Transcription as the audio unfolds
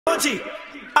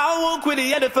I won't quit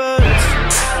the elephants.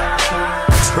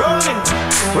 Rolling,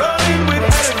 rolling with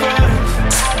elephants.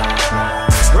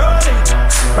 Rolling,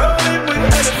 rolling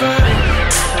with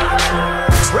elephants.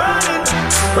 Rolling,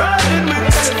 rolling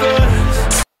with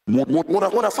elephants.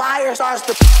 When a fire starts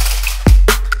to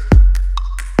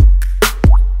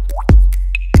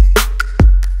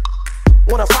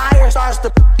when a fire starts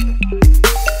to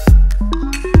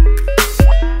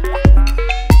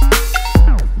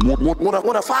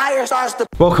when a fire starts to.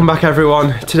 Welcome back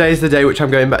everyone. Today's the day which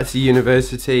I'm going back to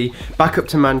university, back up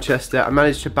to Manchester. I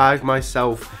managed to bag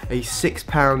myself a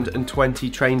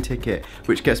 £6.20 train ticket,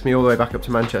 which gets me all the way back up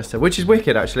to Manchester, which is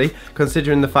wicked actually,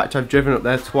 considering the fact I've driven up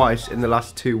there twice in the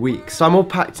last 2 weeks. So I'm all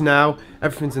packed now,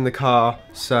 everything's in the car,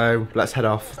 so let's head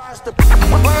off.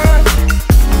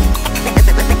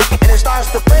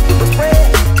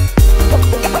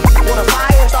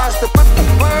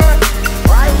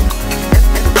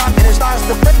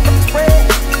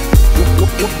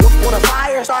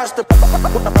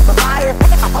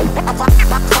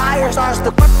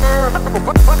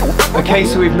 Okay,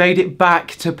 so we've made it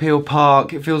back to Peel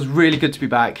Park. It feels really good to be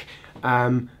back.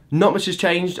 Not much has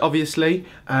changed, obviously.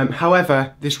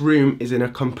 However, this room is in a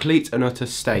complete and utter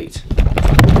state.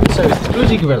 So it's the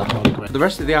bloody gorilla hologram. For the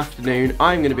rest of the afternoon,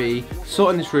 I'm going to be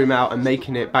sorting this room out and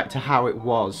making it back to how it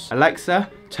was. Alexa,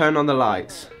 turn on the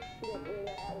lights.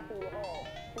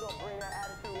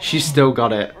 She's still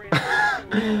got it.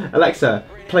 Alexa,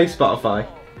 play Spotify.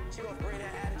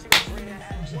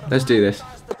 Let's do this.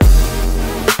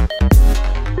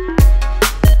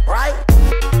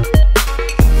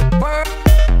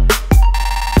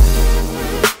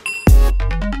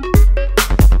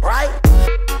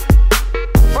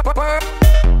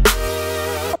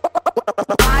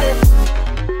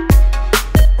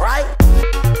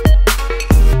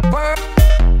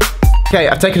 Okay,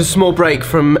 I've taken a small break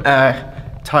from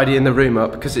tidying the room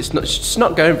up because it's just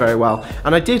not going very well.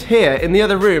 And I did hear in the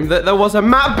other room that there was a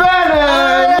Matt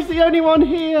Burnham! He's the only one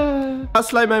here! That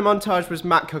slow-mo montage was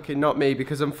Matt cooking, not me,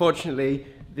 because unfortunately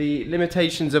the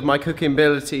limitations of my cooking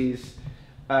abilities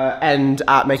end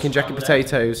at making jacket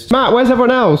potatoes. Matt, where's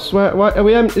everyone else? Where are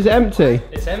we? Is it empty?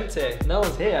 It's empty. No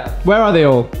one's here. Where are they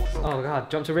all? Oh god,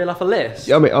 do you want to reel off a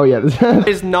list? I mean, oh yeah.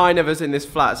 There's 9 of us in this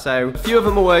flat, so a few of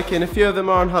them are working, a few of them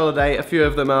are on holiday, a few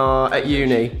of them are at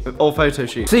uni, all photo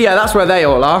shoots. So yeah, that's where they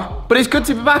all are. But it's good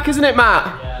to be back, isn't it, Matt?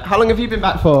 Yeah. How long have you been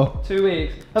back for? 2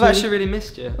 weeks. I've actually really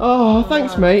missed you. Oh,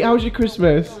 thanks, mate. How was your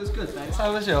Christmas? It was good, thanks.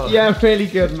 How was yours? Yeah, really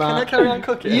good, Matt. Can I carry on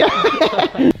cooking?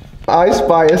 Yeah. I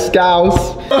spy a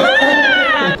scouse.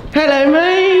 Hello,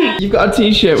 mate. You've got a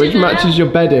t-shirt which matches your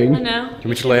bedding. I know. Do you want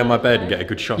me to lay on my bed and get a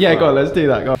good shot? Yeah, go on, let's do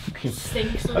that. Go on.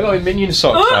 I got my minion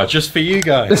socks now, just for you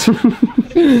guys.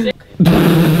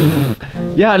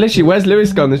 Yeah, literally, where's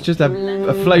Lewis gone? There's just a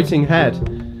floating head.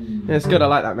 Yeah, it's good, I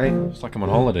like that, mate. It's like I'm on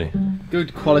holiday.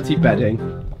 Good quality bedding.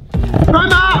 Right,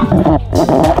 Matt!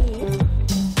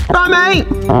 Right, mate!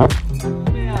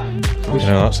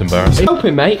 No, that's embarrassing.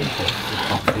 Helping, mate.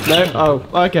 No?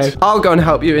 Oh, okay. I'll go and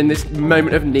help you in this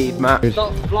moment of need, Matt.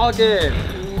 Stop vlogging!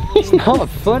 It's not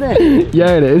funny!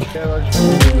 Yeah, it is. It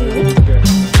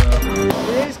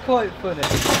is quite funny.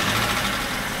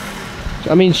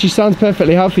 I mean, she sounds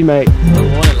perfectly healthy, mate. No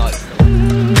one likes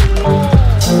them.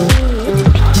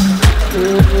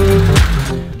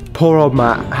 Poor old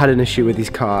Matt had an issue with his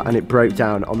car and it broke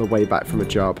down on the way back from a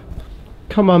job.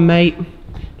 Come on, mate.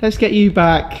 Let's get you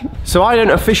back. So I don't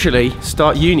officially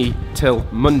start uni till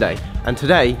Monday, and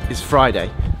today is Friday.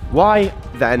 Why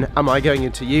then am I going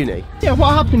into uni? Yeah,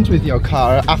 what happened with your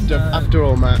car after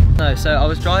all, Matt? No, so I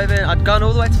was driving, I'd gone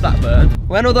all the way to Blackburn.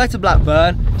 Went all the way to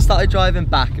Blackburn, started driving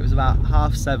back, it was about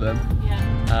 7:30.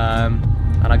 Yeah.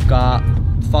 And I got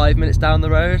 5 minutes down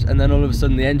the road, and then all of a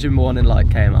sudden the engine warning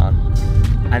light came on.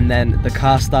 And then the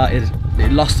car started,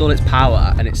 it lost all its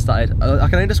power, and it started, I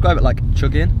can only describe it like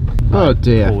chugging. Oh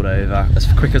dear. Pulled over as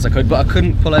quick as I could, but I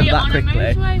couldn't pull over that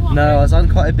quickly. No, I was on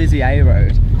quite a busy A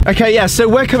road. Okay, yeah, so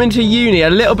we're coming to uni a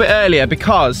little bit earlier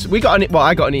because we got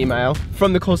I got an email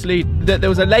from the course lead that there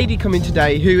was a lady coming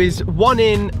today who is one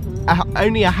in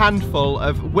only a handful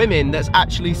of women that's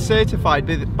actually certified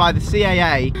by the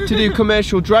CAA to do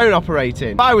commercial drone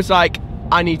operating. I was like,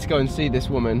 I need to go and see this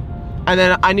woman. And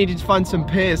then I needed to find some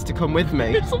peers to come with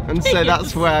me. And so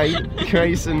that's why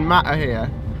Grace and Matt are here.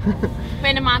 Me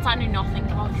and Matt, I knew nothing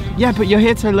about drones. Yeah, but you're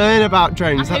here to learn about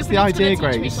drones. That's the idea,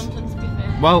 Grace.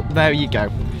 Well, there you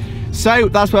go. So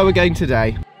that's where we're going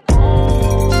today.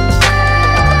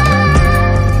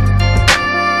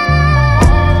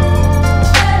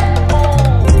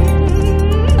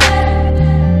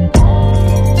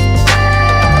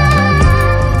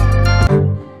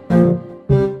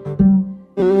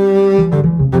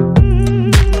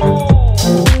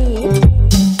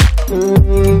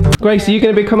 Grace, are you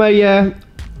going to become a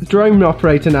drone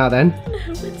operator now then?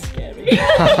 No, it's scary.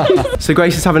 So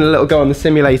Grace is having a little go on the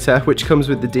simulator, which comes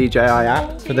with the DJI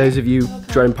app, for those of you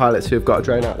drone pilots who have got a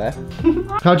drone out there.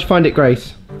 How'd you find it,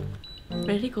 Grace?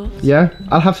 Really good. Yeah?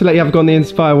 I'll have to let you have a go on the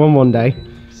Inspire one day.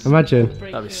 Imagine.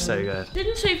 That'd be so good.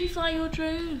 Didn't Sophie fly your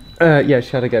drone? Yeah, she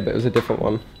had a go, but it was a different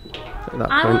one at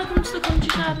that I point. want to come to the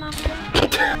countryside and have a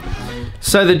go.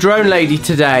 So the drone lady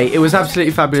today, it was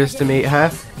absolutely fabulous to meet her.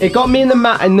 It got me in the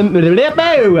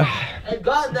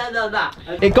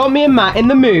It got me and Matt in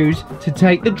the mood to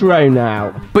take the drone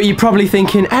out. But you're probably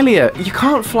thinking, Elliot, you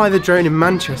can't fly the drone in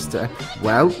Manchester.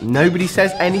 Well, nobody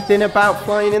says anything about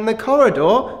flying in the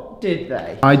corridor, did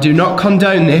they? I do not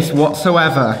condone this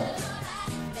whatsoever.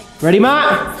 Ready,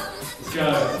 Matt? Let's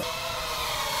go.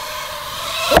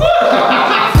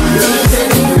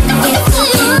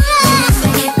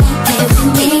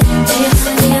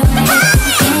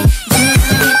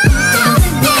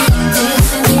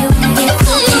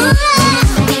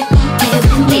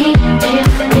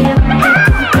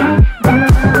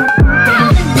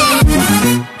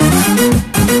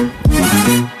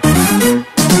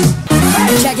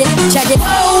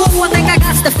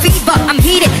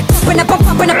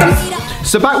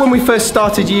 So back when we first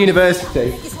started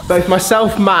university, both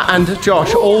myself, Matt and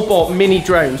Josh all bought mini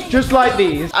drones, just like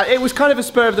these. It was kind of a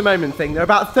spur of the moment thing. They're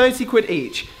about 30 quid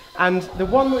each. And the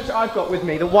one which I've got with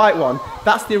me, the white one,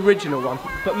 that's the original one.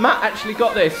 But Matt actually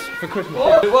got this for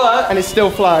Christmas. It worked. And it still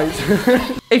flies.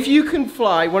 If you can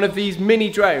fly one of these mini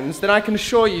drones, then I can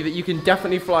assure you that you can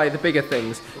definitely fly the bigger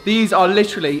things. These are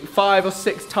literally 5 or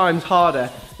 6 times harder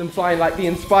than flying like the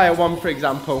Inspire one, for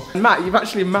example. And Matt, you've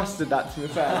actually mastered that, to be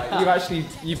fair. Like,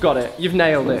 you've got it. You've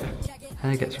nailed it.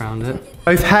 Hair gets round it.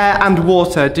 Both hair and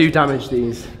water do damage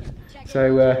these.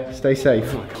 So stay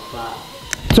safe.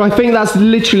 So I think that's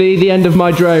literally the end of my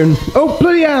drone. Oh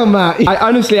bloody hell, Matt!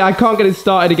 Honestly, I can't get it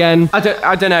started again.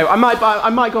 I don't know. I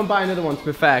might go and buy another one, to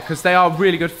be fair, because they are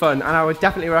really good fun, and I would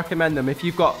definitely recommend them if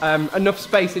you've got enough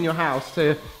space in your house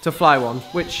to fly one,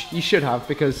 which you should have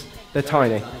because they're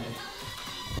tiny.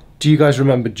 Do you guys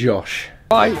remember Josh?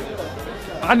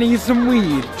 I need some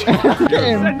weed.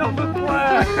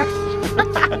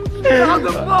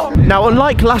 Now,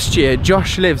 unlike last year,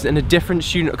 Josh lives in a different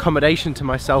student accommodation to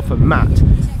myself and Matt,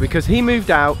 because he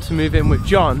moved out to move in with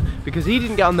John because he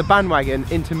didn't get on the bandwagon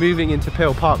into moving into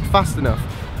Peel Park fast enough.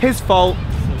 His fault.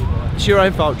 It's your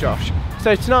own fault, Josh.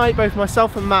 So tonight, both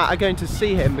myself and Matt are going to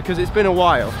see him because it's been a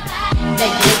while.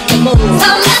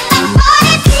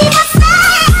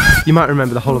 You might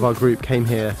remember the whole of our group came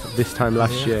here this time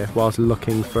last year whilst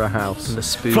looking for a house. And the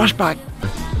spoon. Flashback!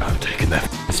 I'm taking that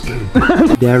spoon.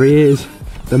 There he is,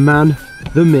 the man,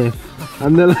 the myth,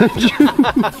 and the legend.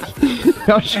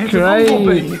 Josh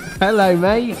Crane. Hello,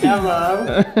 mate.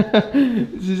 Hello.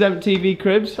 This is MTV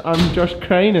Cribs. I'm Josh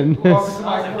Crane, and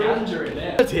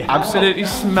absolutely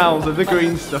smells of the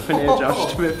green stuff in here,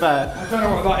 Josh, to be fair. I don't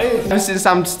know what that is. Ever since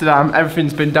Amsterdam,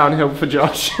 everything's been downhill for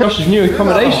Josh. Josh's new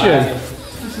accommodation.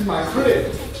 This is my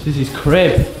crib. This is his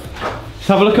crib. Let's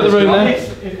have a look at the room there.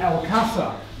 It's in El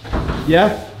Casa.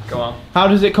 Yeah? Go on. How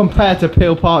does it compare to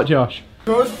Peel Park, Josh?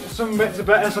 Good. Some bits are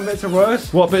better, some bits are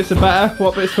worse. What bits are better?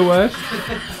 What bits are worse?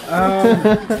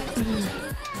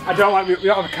 I don't like, we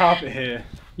don't have a carpet here.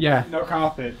 Yeah. No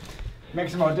carpet.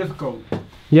 Makes it more difficult.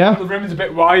 Yeah? The room is a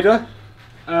bit wider.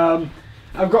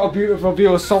 I've got a beautiful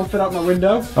view of Salford out my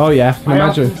window. Oh yeah, I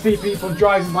imagine. often see people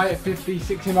driving by at 50,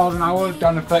 60 miles an hour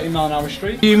down a 30-mile-an-hour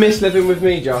street. Do you miss living with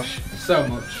me, Josh? So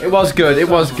much. It was good, it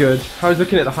was good. I was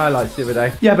looking at the highlights the other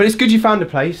day. Yeah, but it's good you found a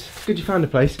place. It's good you found a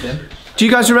place. Yeah. Do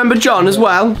you guys remember John as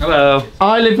well? Hello.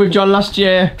 I lived with John last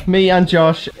year, me and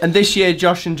Josh. And this year,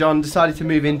 Josh and John decided to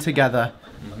move in together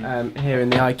here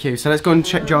in the IQ. So let's go and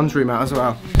check John's room out as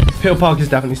well. Peel Park is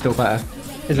definitely still better,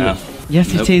 isn't it?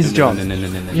 Yes, it is, John. No.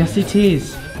 Yes, it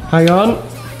is. Hang on.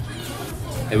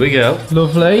 Here we go.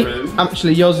 Lovely.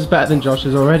 Actually, yours is better than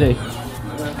Josh's already.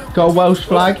 Got a Welsh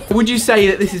flag. Would you say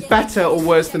that this is better or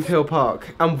worse than Peel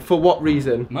Park? And for what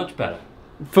reason? Much better.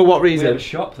 For what We have reason? a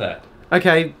shop there.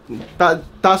 Okay,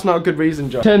 that's not a good reason,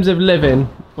 Josh. In terms of living,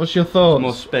 what's your thoughts?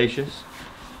 More spacious.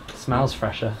 Smells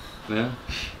fresher. Yeah.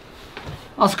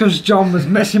 That's because John was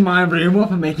messing my room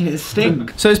up and making it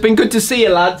stink. So it's been good to see you,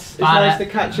 lads. It's Bye. nice to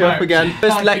catch up again.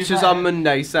 First lecture's on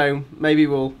Monday, so maybe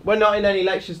we're not in any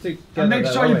lectures together. And make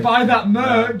though, sure are you we? buy that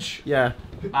merch. Yeah.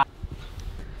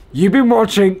 You've been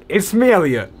watching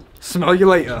Itsmelliot. Smell you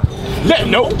later. Let him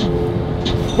know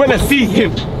when I see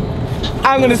him.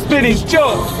 I'm gonna spin his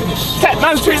jaw. That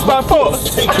man treats by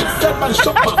force.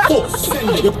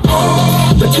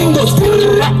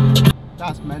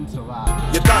 That's mental,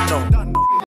 that. You don't know.